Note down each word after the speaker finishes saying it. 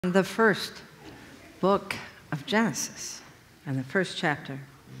The first book of Genesis and the first chapter.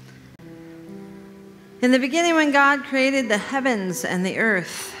 In the beginning, when God created the heavens and the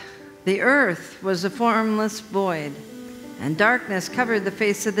earth was a formless void, and darkness covered the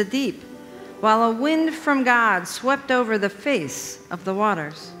face of the deep, while a wind from God swept over the face of the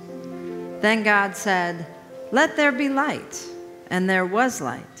waters. Then God said, "Let there be light," and there was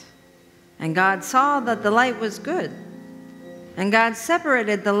light. And God saw that the light was good. And God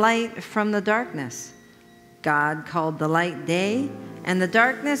separated the light from the darkness. God called the light day, and the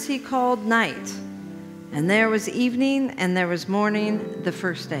darkness he called night. And there was evening, and there was morning the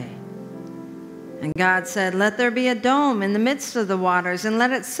first day. And God said, "Let there be a dome in the midst of the waters, and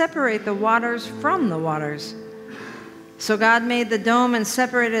let it separate the waters from the waters." So God made the dome and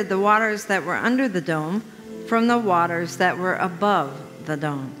separated the waters that were under the dome from the waters that were above the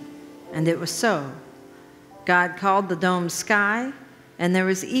dome. And it was so. God called the dome sky, and there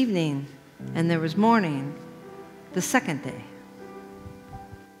was evening, and there was morning, the second day.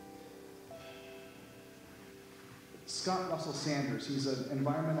 Scott Russell Sanders, he's an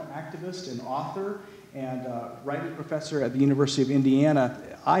environmental activist and author and writing professor at the University of Indiana.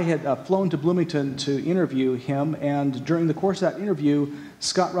 I had flown to Bloomington to interview him, and during the course of that interview,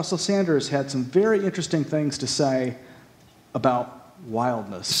 Scott Russell Sanders had some very interesting things to say about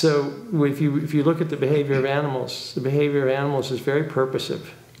wildness. So if you look at the behavior of animals, the behavior of animals is very purposeful.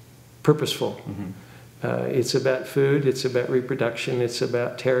 Mm-hmm. It's about food, it's about reproduction, it's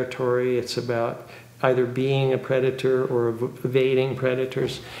about territory, it's about either being a predator or evading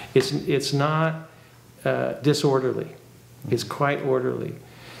predators. It's not disorderly. It's quite orderly.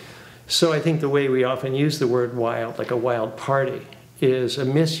 So I think the way we often use the word wild, like a wild party, is a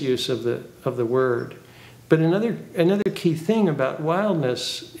misuse of the word. But another key thing about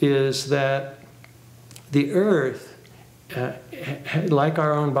wildness is that the earth, like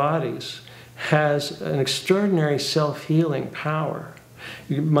our own bodies, has an extraordinary self-healing power.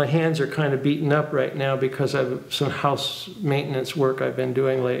 My hands are kind of beaten up right now because of some house maintenance work I've been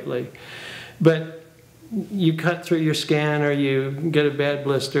doing lately. But you cut through your skin, or you get a bad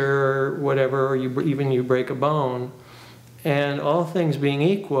blister or whatever, or even you break a bone. And all things being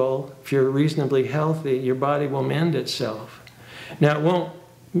equal, if you're reasonably healthy, your body will mend itself. Now, it won't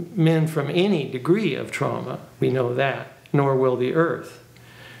mend from any degree of trauma, we know that, nor will the earth.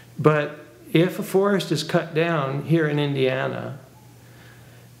 But if a forest is cut down here in Indiana,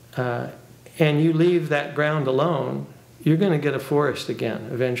 and you leave that ground alone, you're going to get a forest again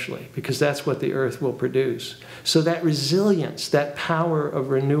eventually, because that's what the earth will produce. So that resilience, that power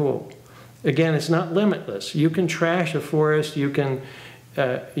of renewal, again, it's not limitless. You can trash a forest, you can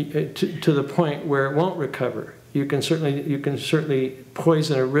to the point where it won't recover. You can certainly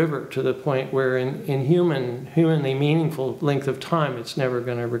poison a river to the point where in humanly meaningful length of time, it's never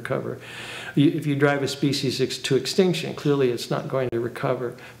going to recover. If you drive a species to extinction, clearly it's not going to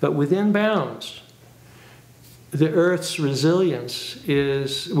recover. But within bounds, the Earth's resilience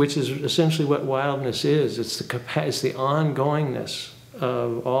which is essentially what wildness is. It's the ongoingness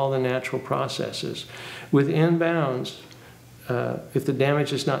of all the natural processes. Within bounds, if the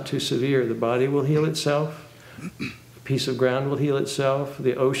damage is not too severe, the body will heal itself, a piece of ground will heal itself,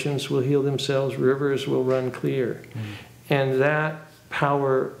 the oceans will heal themselves, rivers will run clear. And that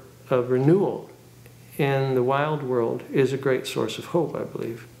power of renewal in the wild world is a great source of hope, I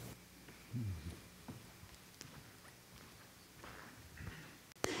believe.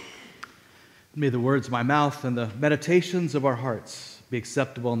 May the words of my mouth and the meditations of our hearts be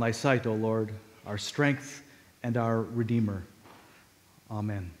acceptable in thy sight, O Lord, our strength and our Redeemer.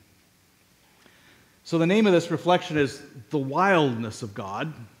 Amen. So the name of this reflection is The Wildness of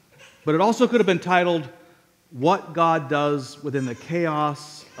God, but it also could have been titled What God Does Within the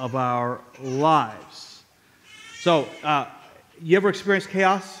Chaos of Our Lives. So, you ever experienced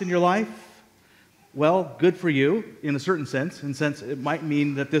chaos in your life? Well, good for you in a certain sense. In a sense, it might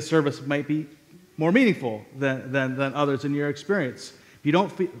mean that this service might be more meaningful than others in your experience. If you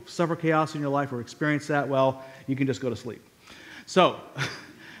don't suffer chaos in your life or experience that, well, you can just go to sleep. So,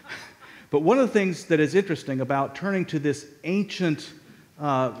 but one of the things that is interesting about turning to this ancient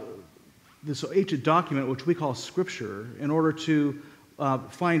document, which we call Scripture, in order to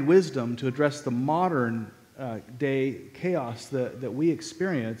find wisdom to address the modern day chaos that we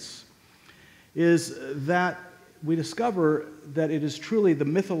experience, is that we discover that it is truly the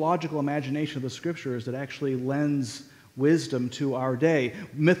mythological imagination of the Scriptures that actually lends wisdom to our day.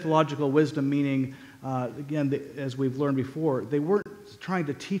 Mythological wisdom meaning, again, as we've learned before, they weren't trying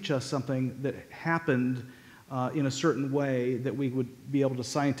to teach us something that happened in a certain way that we would be able to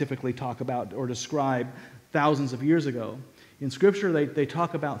scientifically talk about or describe thousands of years ago. In Scripture, they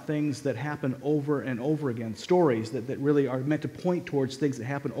talk about things that happen over and over again, stories that really are meant to point towards things that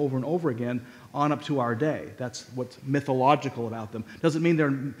happen over and over again on up to our day. That's what's mythological about them. Doesn't mean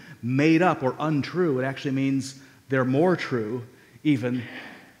they're made up or untrue. It actually means they're more true even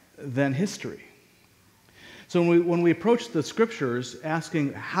than history. So when we approach the Scriptures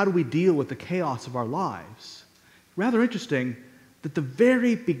asking how do we deal with the chaos of our lives, rather interesting that the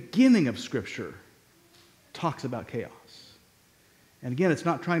very beginning of Scripture talks about chaos. And again, it's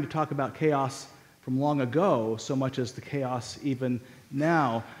not trying to talk about chaos from long ago so much as the chaos even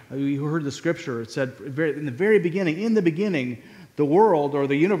now. You heard the Scripture. It said in the very beginning, in the beginning, the world or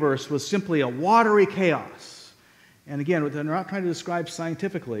the universe was simply a watery chaos. And again, they're not trying to describe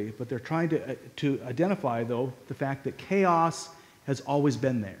scientifically, but they're trying to identify, though, the fact that chaos has always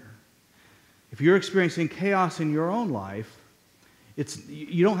been there. If you're experiencing chaos in your own life,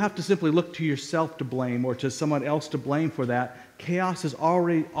 you don't have to simply look to yourself to blame or to someone else to blame for that. Chaos has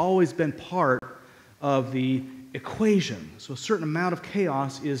always been part of the equation. So a certain amount of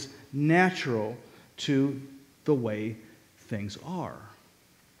chaos is natural to the way things are.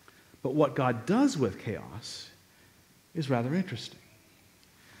 But what God does with chaos is rather interesting.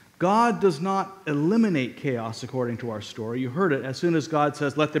 God does not eliminate chaos according to our story. You heard it. As soon as God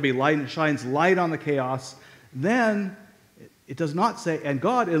says, let there be light, and shines light on the chaos, then it does not say, and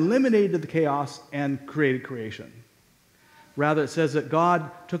God eliminated the chaos and created creation. Rather, it says that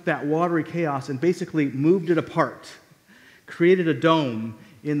God took that watery chaos and basically moved it apart, created a dome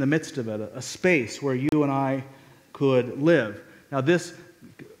in the midst of it, a space where you and I could live. Now, this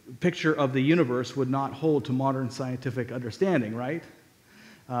picture of the universe would not hold to modern scientific understanding, right?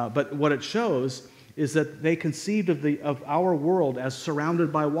 But what it shows is that they conceived of our world as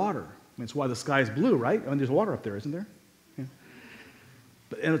surrounded by water. That's why the sky is blue, right? I mean, there's water up there, isn't there? Yeah.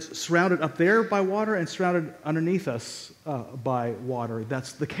 And it's surrounded up there by water and surrounded underneath us by water.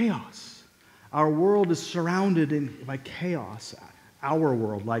 That's the chaos. Our world is surrounded by chaos. Our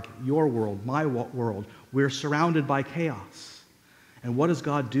world, like your world, my world, we're surrounded by chaos. And what does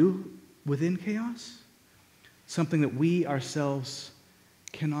God do within chaos? Something that we ourselves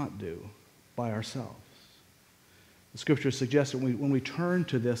cannot do by ourselves. The Scripture suggests that when we turn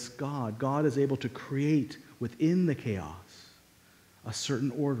to this God, God is able to create within the chaos a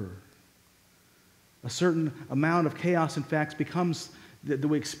certain order. A certain amount of chaos, in fact, becomes that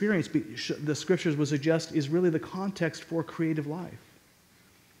we experience, the Scriptures would suggest, is really the context for creative life.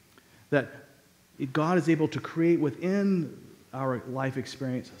 That God is able to create within our life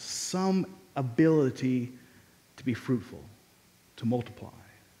experience some ability to be fruitful, to multiply,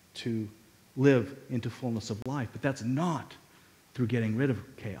 to live into fullness of life. But that's not through getting rid of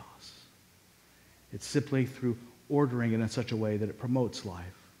chaos. It's simply through ordering it in such a way that it promotes life.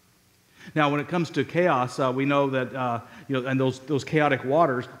 Now, when it comes to chaos, we know that, and those chaotic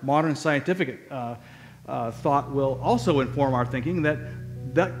waters, modern scientific thought will also inform our thinking that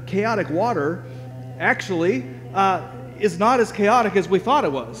that chaotic water actually is not as chaotic as we thought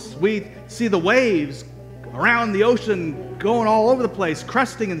it was. We see the waves around the ocean going all over the place,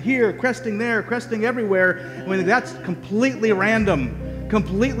 cresting in here, cresting there, cresting everywhere. I mean, that's completely random,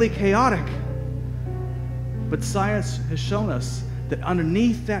 completely chaotic. But science has shown us that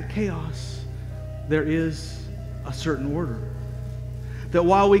underneath that chaos, there is a certain order. That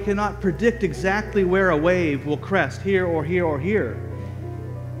while we cannot predict exactly where a wave will crest, here or here or here,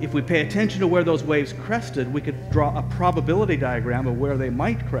 if we pay attention to where those waves crested, we could draw a probability diagram of where they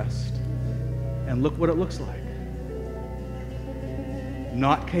might crest. And look what it looks like.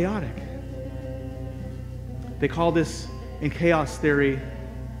 Not chaotic. They call this, in chaos theory,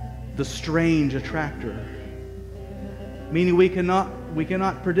 the strange attractor. Meaning we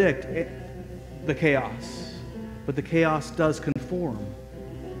cannot predict the chaos, but the chaos does conform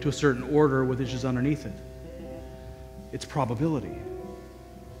to a certain order which is underneath it. It's probability.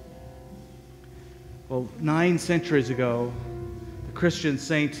 Well, 9 centuries ago, the Christian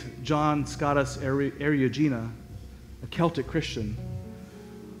Saint John Scotus Eriugena, a Celtic Christian,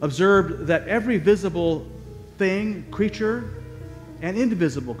 observed that every visible thing, creature, and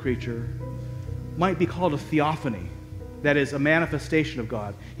indivisible creature might be called a theophany. That is, a manifestation of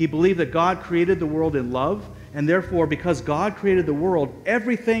God. He believed that God created the world in love, and therefore, because God created the world,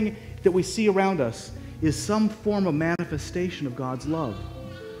 everything that we see around us is some form of manifestation of God's love,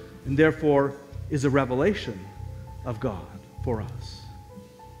 and therefore is a revelation of God for us.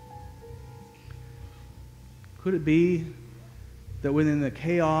 Could it be that within the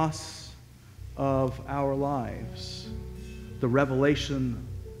chaos of our lives, the revelation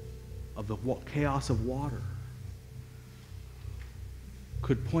of the chaos of water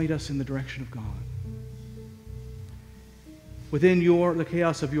could point us in the direction of God? within the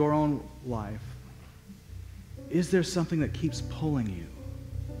chaos of your own life, is there something that keeps pulling you,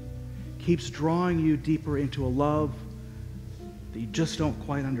 keeps drawing you deeper into a love that you just don't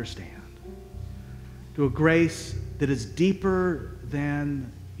quite understand, to a grace that is deeper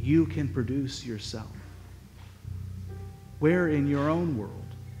than you can produce yourself? Where in your own world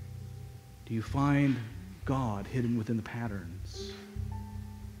do you find God hidden within the patterns?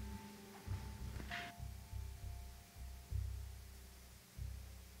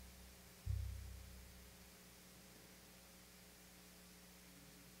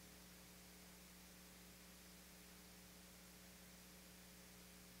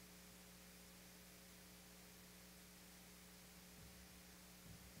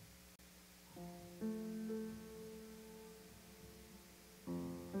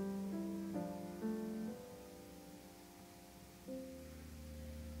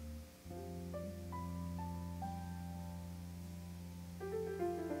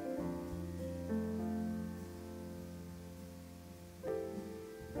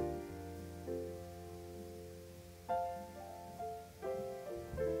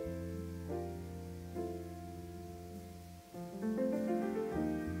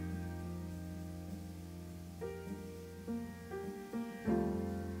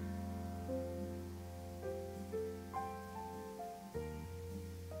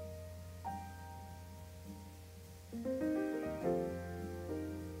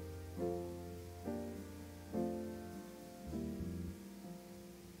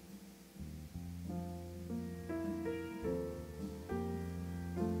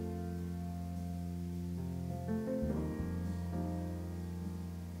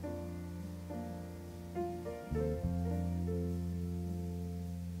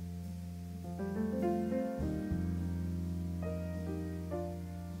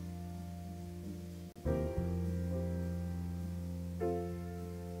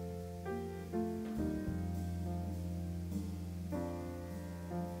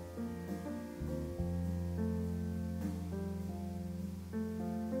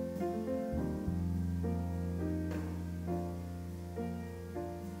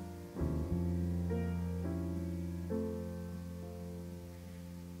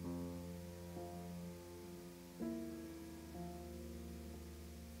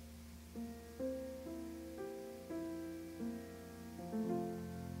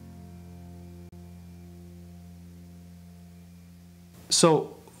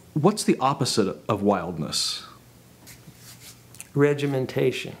 So, what's the opposite of wildness?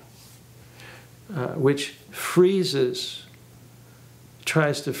 Regimentation, which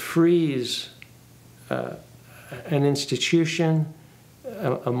tries to freeze an institution,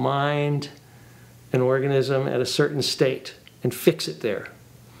 a mind, an organism at a certain state and fix it there.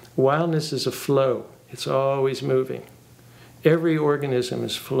 Wildness is a flow. It's always moving. Every organism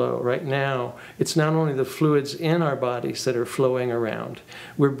is flow. Right now, it's not only the fluids in our bodies that are flowing around.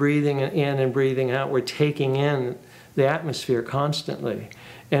 We're breathing in and breathing out. We're taking in the atmosphere constantly.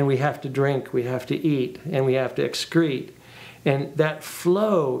 And we have to drink, we have to eat, and we have to excrete. And that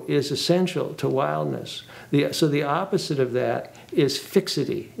flow is essential to wildness. So the opposite of that is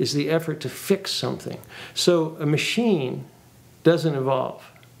fixity, is the effort to fix something. So a machine doesn't evolve.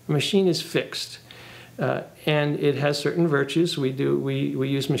 A machine is fixed. And it has certain virtues. We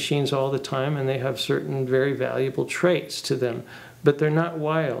use machines all the time, and they have certain very valuable traits to them, but they're not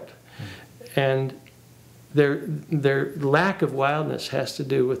wild. And their lack of wildness has to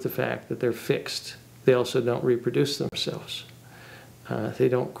do with the fact that they're fixed. They also don't reproduce themselves. They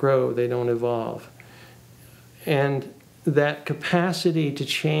don't grow. They don't evolve. And that capacity to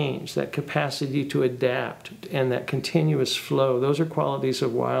change, that capacity to adapt, and that continuous flow, those are qualities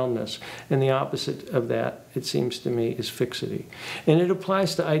of wildness. And the opposite of that, it seems to me, is fixity. And it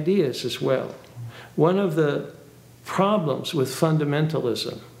applies to ideas as well. One of the problems with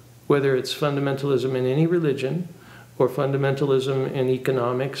fundamentalism, whether it's fundamentalism in any religion or fundamentalism in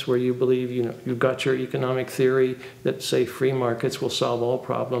economics, where you believe, you've got your economic theory that, say, free markets will solve all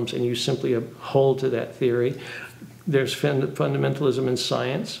problems, and you simply hold to that theory. There's fundamentalism in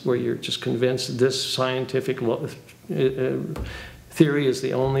science, where you're just convinced this scientific theory is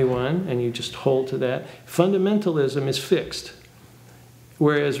the only one, and you just hold to that. Fundamentalism is fixed,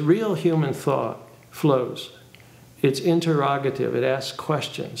 whereas real human thought flows. It's interrogative, it asks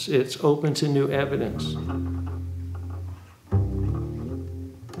questions, it's open to new evidence.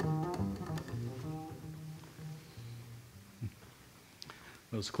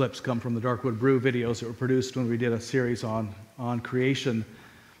 Those clips come from the Darkwood Brew videos that were produced when we did a series on creation.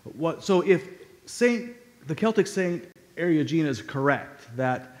 So if the Celtic saint Eriugena is correct,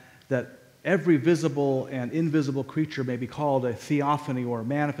 that every visible and invisible creature may be called a theophany or a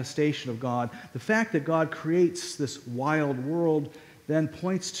manifestation of God, the fact that God creates this wild world then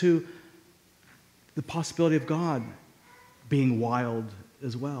points to the possibility of God being wild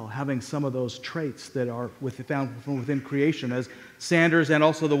as well, having some of those traits that are found from within creation. As Sanders and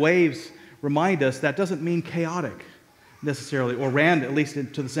also the waves remind us, that doesn't mean chaotic necessarily, or random, at least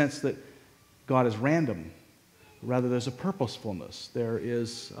to the sense that God is random. Rather, there's a purposefulness. There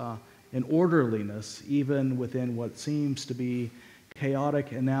is an orderliness even within what seems to be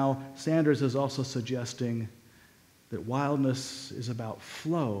chaotic. And now Sanders is also suggesting that wildness is about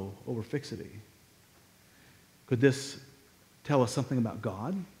flow over fixity. Could this tell us something about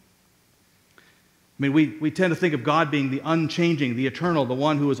God? I mean, we tend to think of God being the unchanging, the eternal, the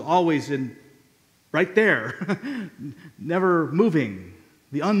one who is always right there, never moving,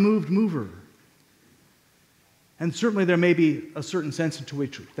 the unmoved mover. And certainly there may be a certain sense into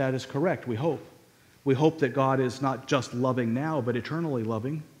which that is correct, we hope. We hope that God is not just loving now, but eternally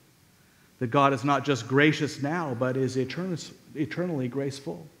loving. That God is not just gracious now, but is eternally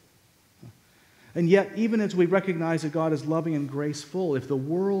graceful. And yet, even as we recognize that God is loving and graceful, if the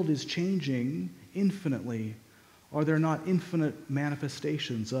world is changing infinitely, are there not infinite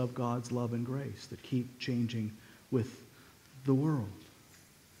manifestations of God's love and grace that keep changing with the world?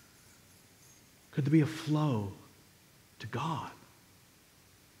 Could there be a flow to God?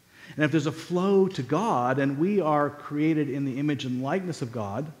 And if there's a flow to God, and we are created in the image and likeness of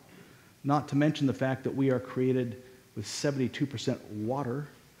God, not to mention the fact that we are created with 72% water,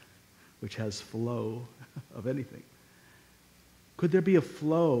 which has flow of anything. Could there be a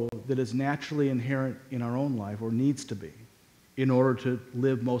flow that is naturally inherent in our own life, or needs to be, in order to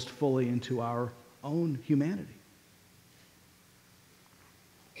live most fully into our own humanity?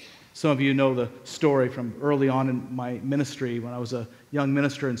 Some of you know the story from early on in my ministry. When I was a young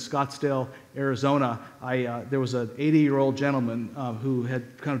minister in Scottsdale, Arizona, there was an 80-year-old gentleman who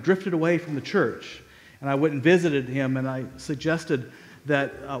had kind of drifted away from the church. And I went and visited him, and I suggested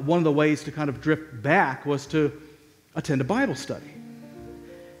that one of the ways to kind of drift back was to attend a Bible study.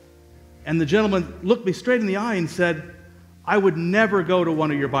 And the gentleman looked me straight in the eye and said, "I would never go to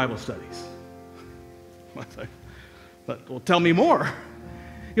one of your Bible studies." I thought, well, tell me more.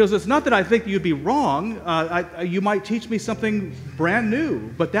 He goes, "It's not that I think you'd be wrong. You might teach me something brand new,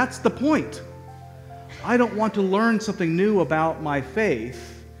 but that's the point. I don't want to learn something new about my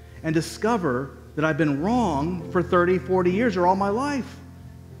faith and discover that I've been wrong for 30, 40 years or all my life."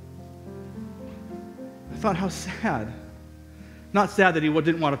 I thought, how sad. Not sad that he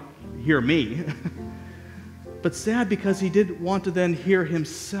didn't want to hear me, but sad because he didn't want to then hear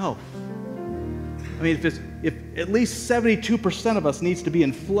himself. I mean, if at least 72% of us needs to be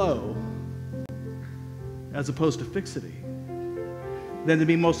in flow as opposed to fixity, then to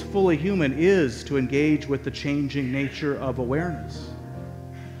be most fully human is to engage with the changing nature of awareness.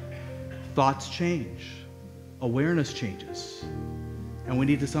 Thoughts change. Awareness changes. And we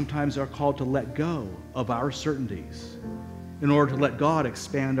need to sometimes are called to let go of our certainties in order to let God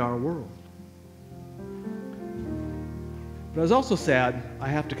expand our world. But I was also sad, I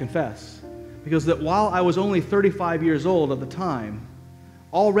have to confess, because that while I was only 35 years old at the time,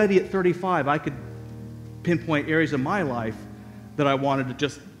 already at 35, I could pinpoint areas of my life that I wanted to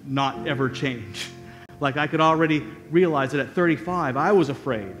just not ever change. Like I could already realize that at 35, I was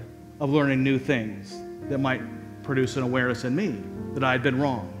afraid of learning new things that might produce an awareness in me that I had been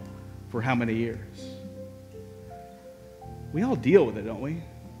wrong for how many years. We all deal with it, don't we?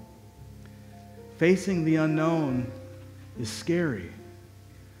 Facing the unknown is scary.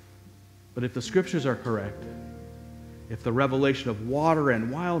 But if the scriptures are correct, if the revelation of water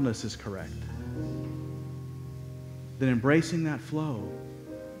and wildness is correct, then embracing that flow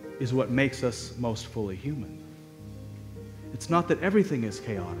is what makes us most fully human. It's not that everything is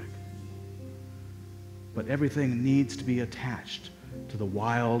chaotic, but everything needs to be attached to the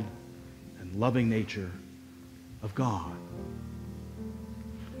wild and loving nature of God.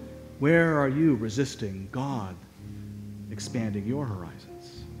 Where are you resisting God expanding your horizons?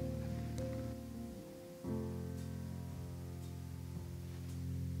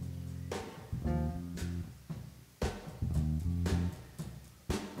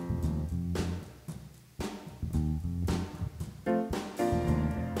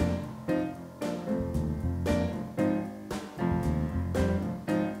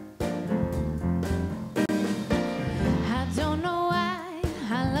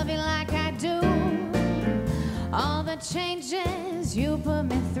 Changes you put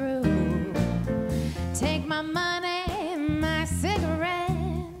me through. Take my money, my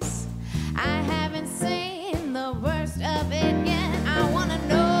cigarettes. I haven't seen the worst of it yet. I wanna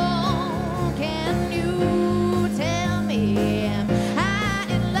know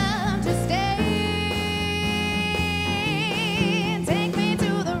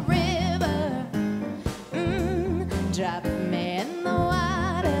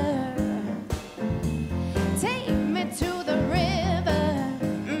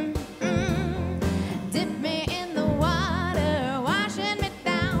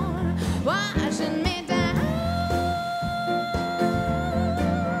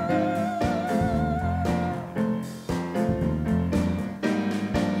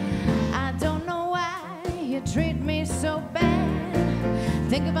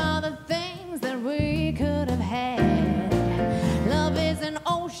Think of all the things that we could have had. Love is an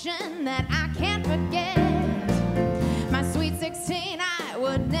ocean that I can't forget. My sweet 16 I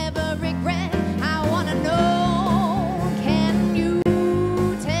would never regret. I want to know, can you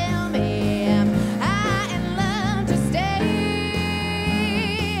tell me I in love to stay?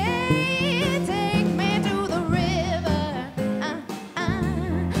 Take me to the river,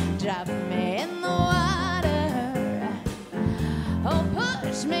 drop me in the water, oh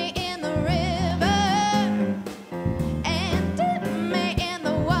push me in the river and dip me in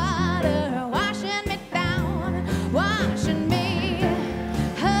the water, washing me down, washing me,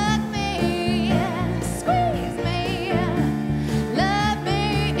 hug me, squeeze me, love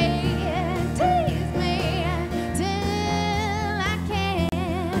me, tease me till I can't,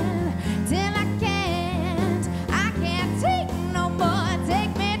 I can't take no more.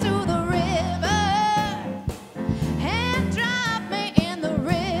 Take me to the river and drop me in the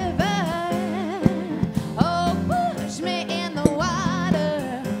river. Oh, push me in the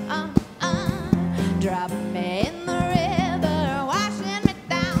water. Drop me in the river, washing me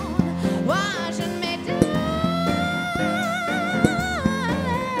down, washing me down.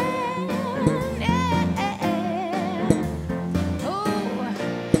 Yeah. Oh,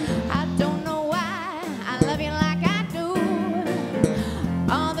 I don't know why I love you like I do.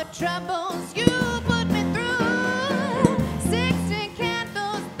 All the troubles you put me through. 16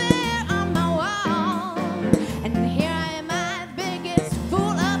 candles there on my wall, and here I am, my biggest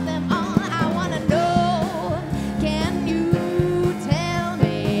fool of them all. I wanna know, can you tell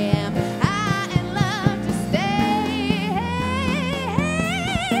me I in love to stay?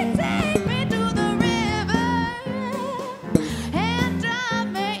 Take me to the river and drop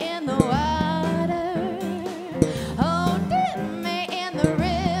me in the water. Oh, dip me in the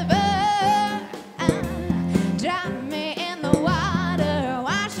river, drop me in the water,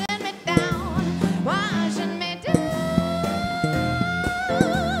 washing me down, washing me down,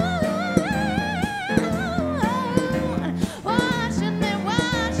 washing me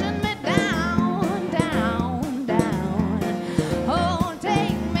down, down, down. Oh,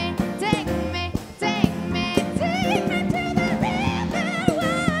 take me to the river,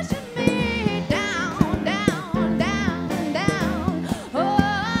 washing me down, down, down, down.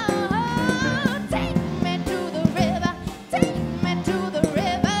 Oh, take me to the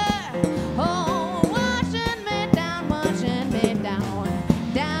river, oh, washing me down,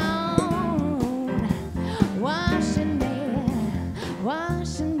 down, washing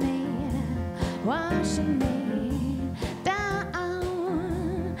me, washing me down,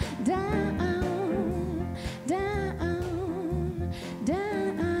 down, down,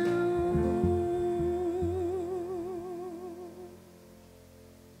 down.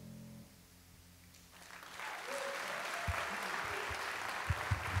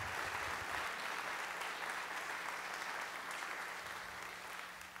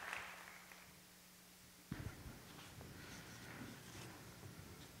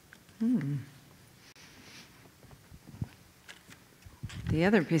 The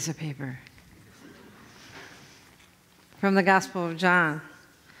other piece of paper. From the Gospel of John.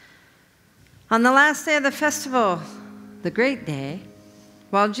 On the last day of the festival, the great day,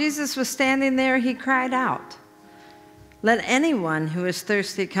 while Jesus was standing there, he cried out, "Let anyone who is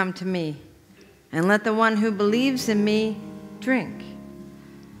thirsty come to me, and let the one who believes in me drink.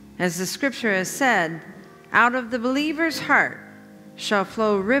 As the scripture has said, out of the believer's heart shall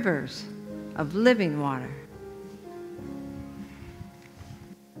flow rivers of living water."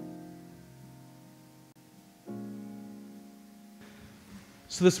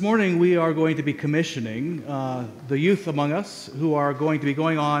 So this morning we are going to be commissioning the youth among us who are going to be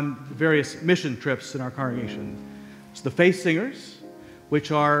going on various mission trips in our congregation. So the faith singers,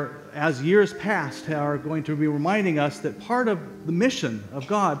 which are, as years past, are going to be reminding us that part of the mission of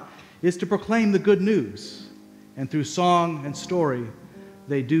God is to proclaim the good news. And through song and story,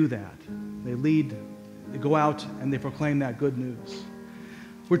 they do that. They lead, they go out and they proclaim that good news.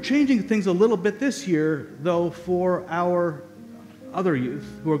 We're changing things a little bit this year, though, for our other youth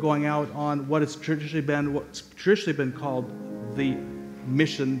who are going out on what's traditionally been called the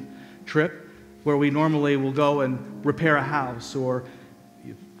mission trip, where we normally will go and repair a house or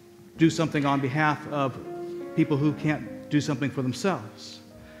do something on behalf of people who can't do something for themselves.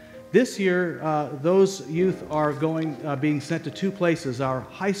 This year, those youth are being sent to two places. Our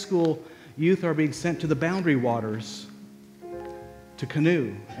high school youth are being sent to the Boundary Waters to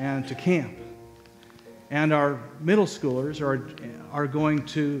canoe and to camp. And our middle schoolers are going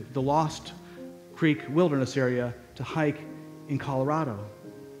to the Lost Creek Wilderness area to hike in Colorado.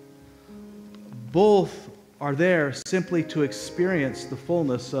 Both are there simply to experience the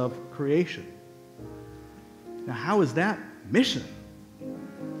fullness of creation. Now, how is that mission?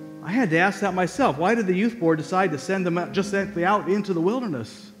 I had to ask that myself. Why did the youth board decide to send them out, just simply out into the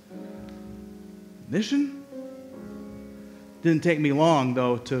wilderness? Mission? Didn't take me long,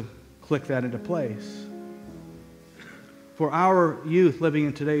 though, to click that into place. For our youth living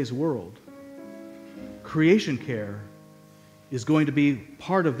in today's world, creation care is going to be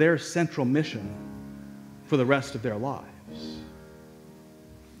part of their central mission for the rest of their lives.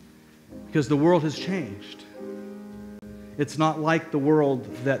 Because the world has changed. It's not like the world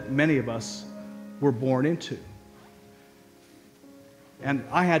that many of us were born into. And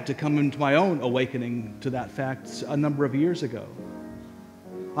I had to come into my own awakening to that fact a number of years ago.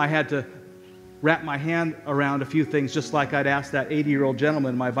 I had to wrap my hand around a few things, just like I'd asked that 80-year-old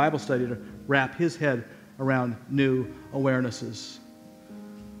gentleman in my Bible study to wrap his head around new awarenesses.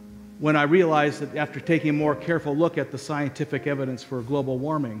 When I realized that after taking a more careful look at the scientific evidence for global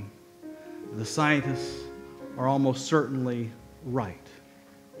warming, the scientists are almost certainly right.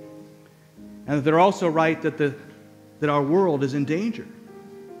 And that they're also right that our world is in danger.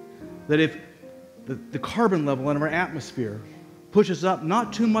 That if the carbon level in our atmosphere pushes up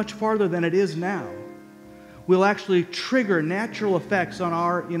not too much farther than it is now, we'll actually trigger natural effects on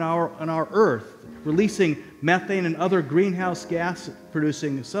our Earth, releasing methane and other greenhouse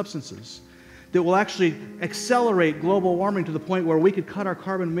gas-producing substances that will actually accelerate global warming to the point where we could cut our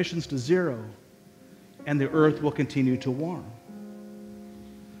carbon emissions to zero, and the Earth will continue to warm.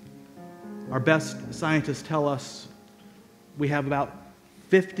 Our best scientists tell us we have about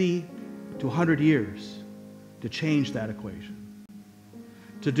 50 to 100 years to change that equation,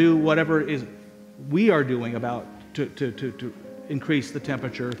 to do whatever is we are doing about to increase the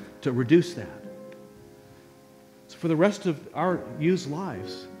temperature, to reduce that. So for the rest of our youth's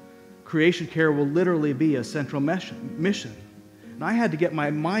lives, creation care will literally be a central mission. And I had to get my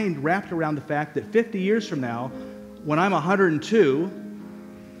mind wrapped around the fact that 50 years from now, when I'm 102,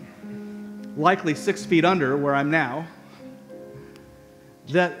 likely 6 feet under where I'm now,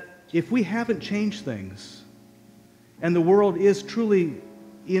 that if we haven't changed things, and the world is truly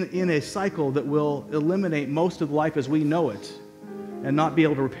in a cycle that will eliminate most of life as we know it, and not be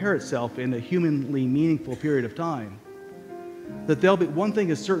able to repair itself in a humanly meaningful period of time, that there'll be, one thing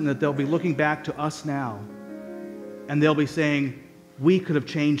is certain, that they'll be looking back to us now, and they'll be saying, we could have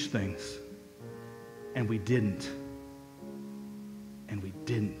changed things, and we didn't. And we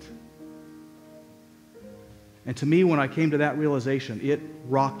didn't. And to me, when I came to that realization, it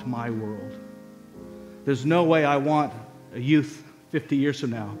rocked my world. There's no way I want a youth 50 years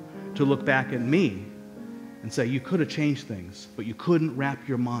from now to look back at me and say, you could have changed things, but you couldn't wrap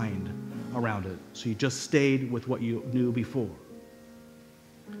your mind around it, so you just stayed with what you knew before.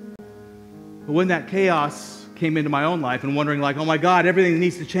 But when that chaos came into my own life and wondering like, oh my God, everything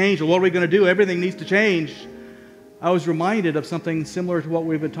needs to change, or what are we going to do? Everything needs to change. I was reminded of something similar to what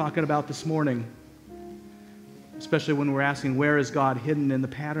we've been talking about this morning, especially when we're asking, where is God hidden in the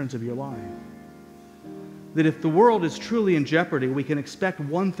patterns of your life? That if the world is truly in jeopardy, we can expect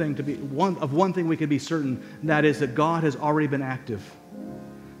one thing we can be certain, and that is that God has already been active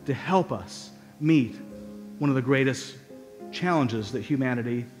to help us meet one of the greatest challenges that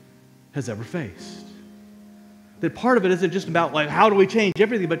humanity has ever faced. That part of it isn't just about like, how do we change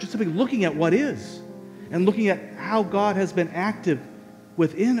everything, but just simply looking at what is, and looking at how God has been active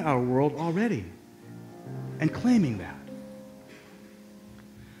within our world already, and claiming that.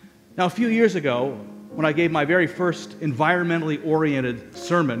 Now, a few years ago, when I gave my very first environmentally oriented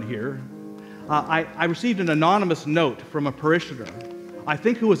sermon here, I received an anonymous note from a parishioner, I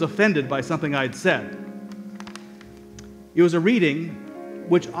think who was offended by something I'd said. It was a reading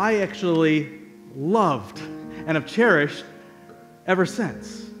which I actually loved and have cherished ever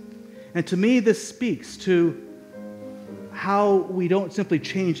since. And to me, this speaks to how we don't simply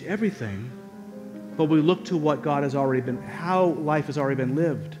change everything, but we look to what God has already been, how life has already been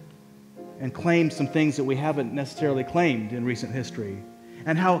lived, and claim some things that we haven't necessarily claimed in recent history,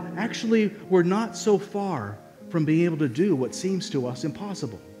 and how actually we're not so far from being able to do what seems to us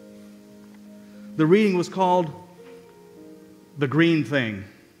impossible. The reading was called The Green Thing.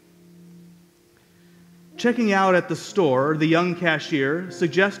 Checking out at the store, the young cashier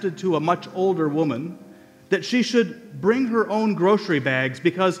suggested to a much older woman that she should bring her own grocery bags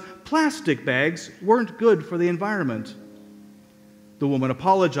because plastic bags weren't good for the environment. The woman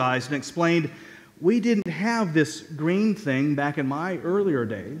apologized and explained, "We didn't have this green thing back in my earlier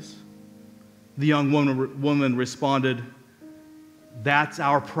days." The young woman responded, "That's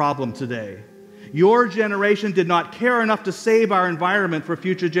our problem today. Your generation did not care enough to save our environment for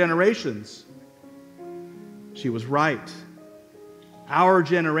future generations." She was right. Our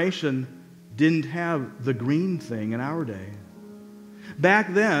generation didn't have the green thing in our day.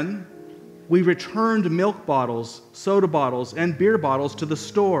 Back then, we returned milk bottles, soda bottles, and beer bottles to the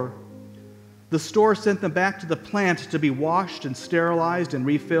store. The store sent them back to the plant to be washed and sterilized and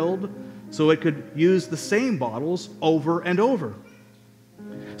refilled so it could use the same bottles over and over.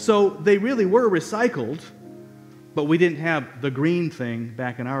 So they really were recycled, but we didn't have the green thing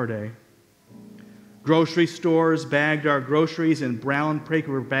back in our day. Grocery stores bagged our groceries in brown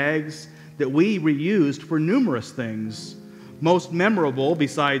paper bags that we reused for numerous things. Most memorable,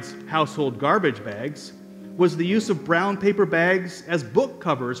 besides household garbage bags, was the use of brown paper bags as book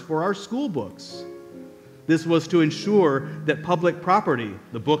covers for our school books. This was to ensure that public property,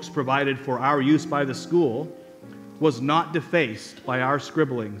 the books provided for our use by the school, was not defaced by our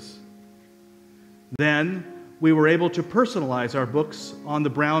scribblings. Then we were able to personalize our books on the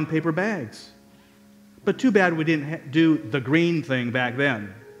brown paper bags. But too bad we didn't do the green thing back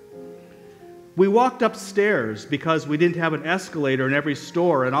then. We walked upstairs because we didn't have an escalator in every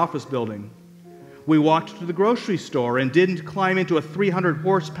store and office building. We walked to the grocery store and didn't climb into a 300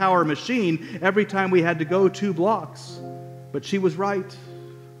 horsepower machine every time we had to go 2 blocks. But she was right.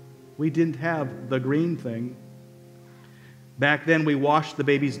 We didn't have the green thing. Back then, we washed the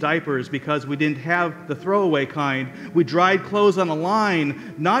baby's diapers because we didn't have the throwaway kind. We dried clothes on a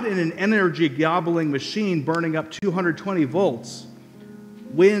line, not in an energy-gobbling machine burning up 220 volts.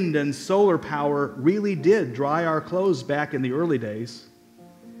 Wind and solar power really did dry our clothes back in the early days.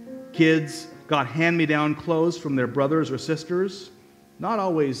 Kids got hand-me-down clothes from their brothers or sisters, not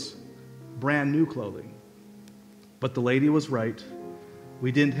always brand new clothing. But the lady was right.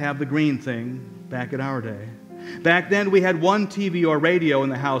 We didn't have the green thing back in our day. Back then, we had one TV or radio in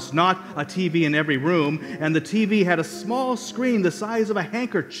the house, not a TV in every room, and the TV had a small screen the size of a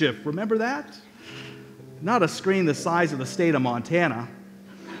handkerchief. Remember that? Not a screen the size of the state of Montana.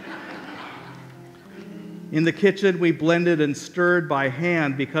 In the kitchen, we blended and stirred by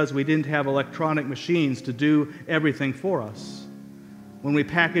hand because we didn't have electronic machines to do everything for us. When we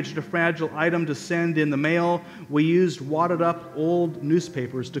packaged a fragile item to send in the mail, we used wadded-up old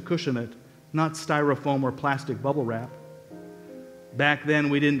newspapers to cushion it, not styrofoam or plastic bubble wrap. Back then,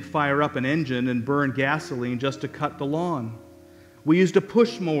 we didn't fire up an engine and burn gasoline just to cut the lawn. We used a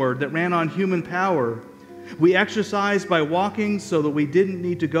push mower that ran on human power. We exercised by walking so that we didn't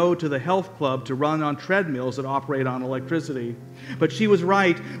need to go to the health club to run on treadmills that operate on electricity. But she was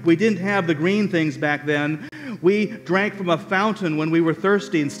right. We didn't have the green things back then. We drank from a fountain when we were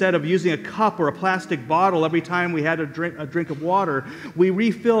thirsty instead of using a cup or a plastic bottle every time we had a drink of water. We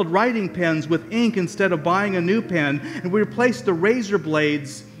refilled writing pens with ink instead of buying a new pen. And we replaced the razor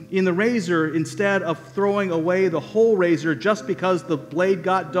blades in the razor instead of throwing away the whole razor just because the blade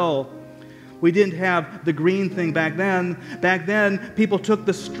got dull. We didn't have the green thing back then. Back then, people took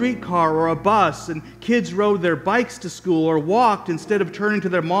the streetcar or a bus, and kids rode their bikes to school or walked instead of turning to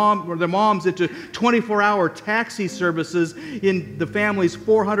their moms into 24-hour taxi services in the family's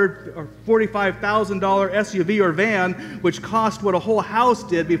 $400,000 or $45,000 SUV or van, which cost what a whole house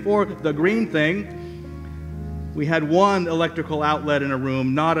did before the green thing. We had one electrical outlet in a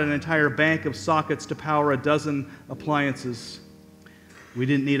room, not an entire bank of sockets to power a dozen appliances. We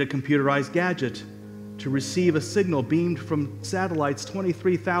didn't need a computerized gadget to receive a signal beamed from satellites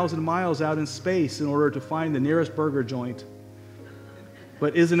 23,000 miles out in space in order to find the nearest burger joint.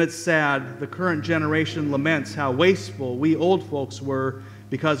 But isn't it sad, the current generation laments how wasteful we old folks were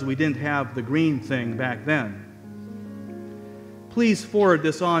because we didn't have the green thing back then. Please forward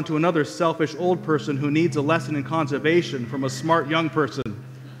this on to another selfish old person who needs a lesson in conservation from a smart young person.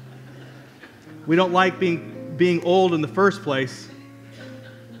 We don't like being old in the first place,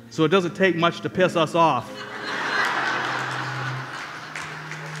 so it doesn't take much to piss us off.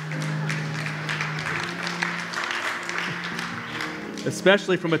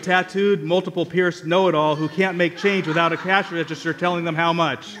 Especially from a tattooed, multiple-pierced know-it-all who can't make change without a cash register telling them how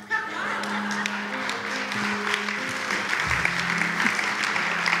much.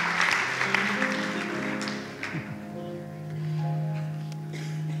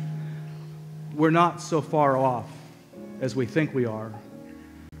 We're not so far off as we think we are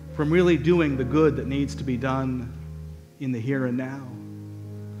from really doing the good that needs to be done in the here and now.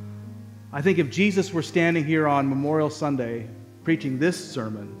 I think if Jesus were standing here on Memorial Sunday preaching this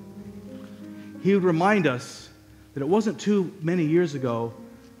sermon, he would remind us that it wasn't too many years ago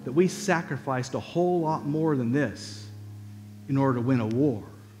that we sacrificed a whole lot more than this in order to win a war.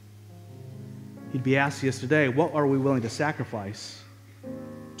 He'd be asking us today, what are we willing to sacrifice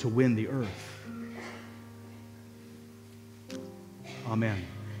to win the earth? Amen.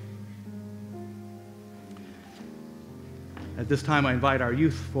 At this time, I invite our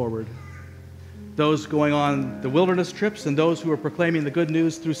youth forward, those going on the wilderness trips and those who are proclaiming the good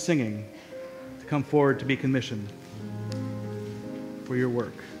news through singing, to come forward to be commissioned for your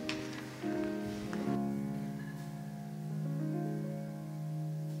work.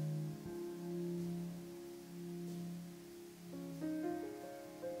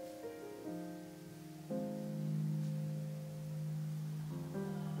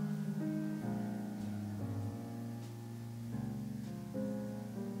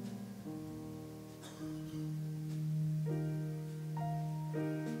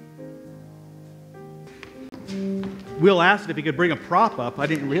 Will asked if he could bring a prop up. I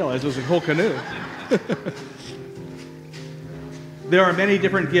didn't realize it was a whole canoe. There are many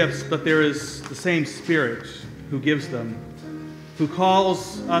different gifts, but there is the same Spirit who gives them, who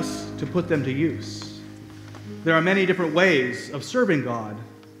calls us to put them to use. There are many different ways of serving God,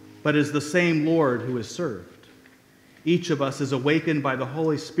 but it is the same Lord who is served. Each of us is awakened by the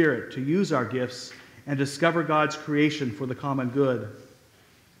Holy Spirit to use our gifts and discover God's creation for the common good.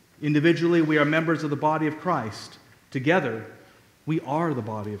 Individually, we are members of the body of Christ. Together, we are the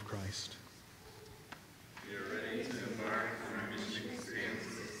body of Christ. We are ready to embark on our mission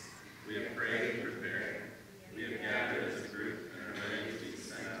experiences. We have prayed and prepared. We have gathered as a group and are ready to be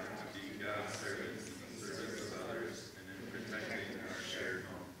sent out to be God's servants in service of others and in protecting our shared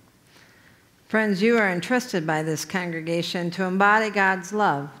home. Friends, you are entrusted by this congregation to embody God's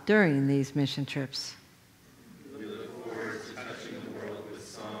love during these mission trips. We look forward to touching the world with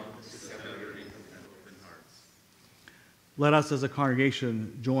song, discovery, and open hearts. Let us as a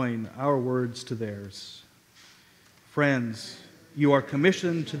congregation join our words to theirs. Friends, you are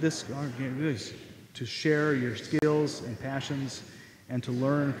commissioned to this congregation to share your skills and passions and to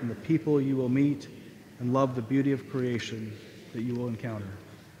learn from the people you will meet and love the beauty of creation that you will encounter.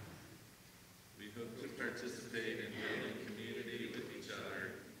 We hope to participate in building community with each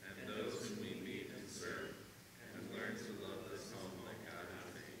other and those whom we meet and serve, and learn to love this home like God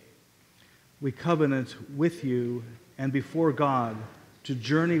has made. We covenant with you and before God to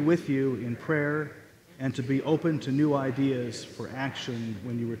journey with you in prayer and to be open to new ideas for action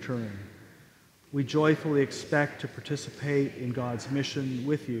when you return. We joyfully expect to participate in God's mission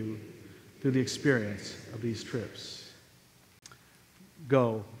with you through the experience of these trips.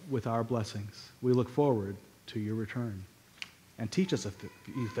 Go with our blessings. We look forward to your return. And teach us a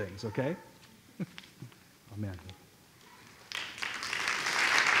few things, okay? Amen.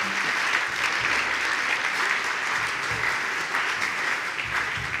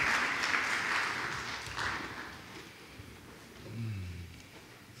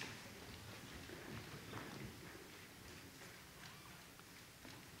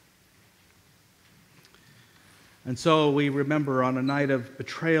 And so we remember on a night of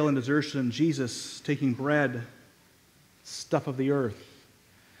betrayal and desertion, Jesus taking bread, stuff of the earth,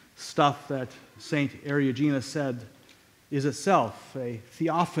 stuff that St. Eriugena said is itself a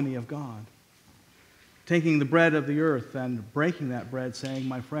theophany of God. Taking the bread of the earth and breaking that bread, saying,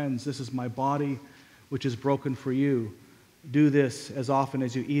 "My friends, this is my body which is broken for you. Do this as often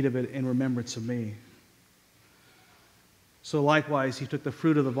as you eat of it in remembrance of me." So likewise, he took the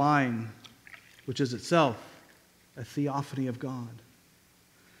fruit of the vine, which is itself a theophany of God,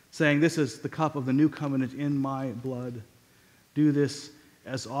 saying, "This is the cup of the new covenant in my blood. Do this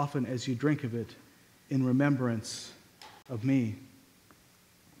as often as you drink of it in remembrance of me."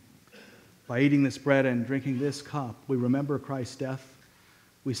 By eating this bread and drinking this cup, we remember Christ's death,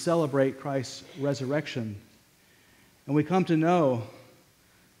 we celebrate Christ's resurrection, and we come to know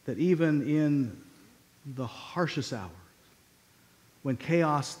that even in the harshest hours, when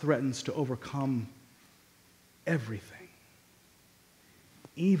chaos threatens to overcome everything,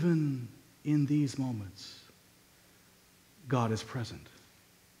 even in these moments, God is present,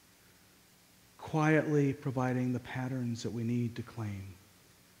 quietly providing the patterns that we need to claim,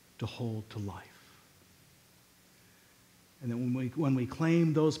 to hold to life. And then when we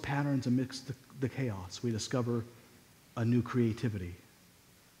claim those patterns amidst the chaos, we discover a new creativity,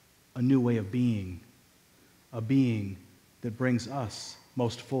 a new way of being, a being that brings us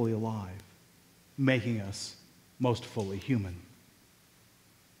most fully alive, making us most fully human.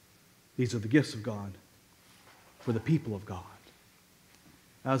 These are the gifts of God for the people of God.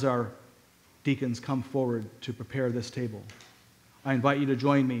 As our deacons come forward to prepare this table, I invite you to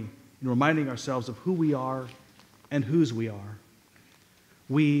join me in reminding ourselves of who we are and whose we are.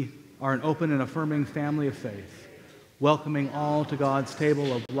 We are an open and affirming family of faith, welcoming all to God's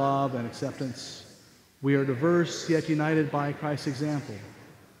table of love and acceptance. We are diverse yet united by Christ's example.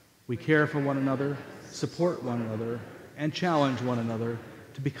 We care for one another, support one another, and challenge one another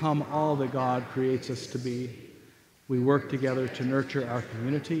to become all that God creates us to be. we work together to nurture our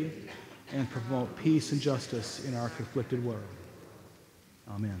community and promote peace and justice in our conflicted world.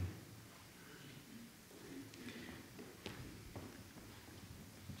 Amen.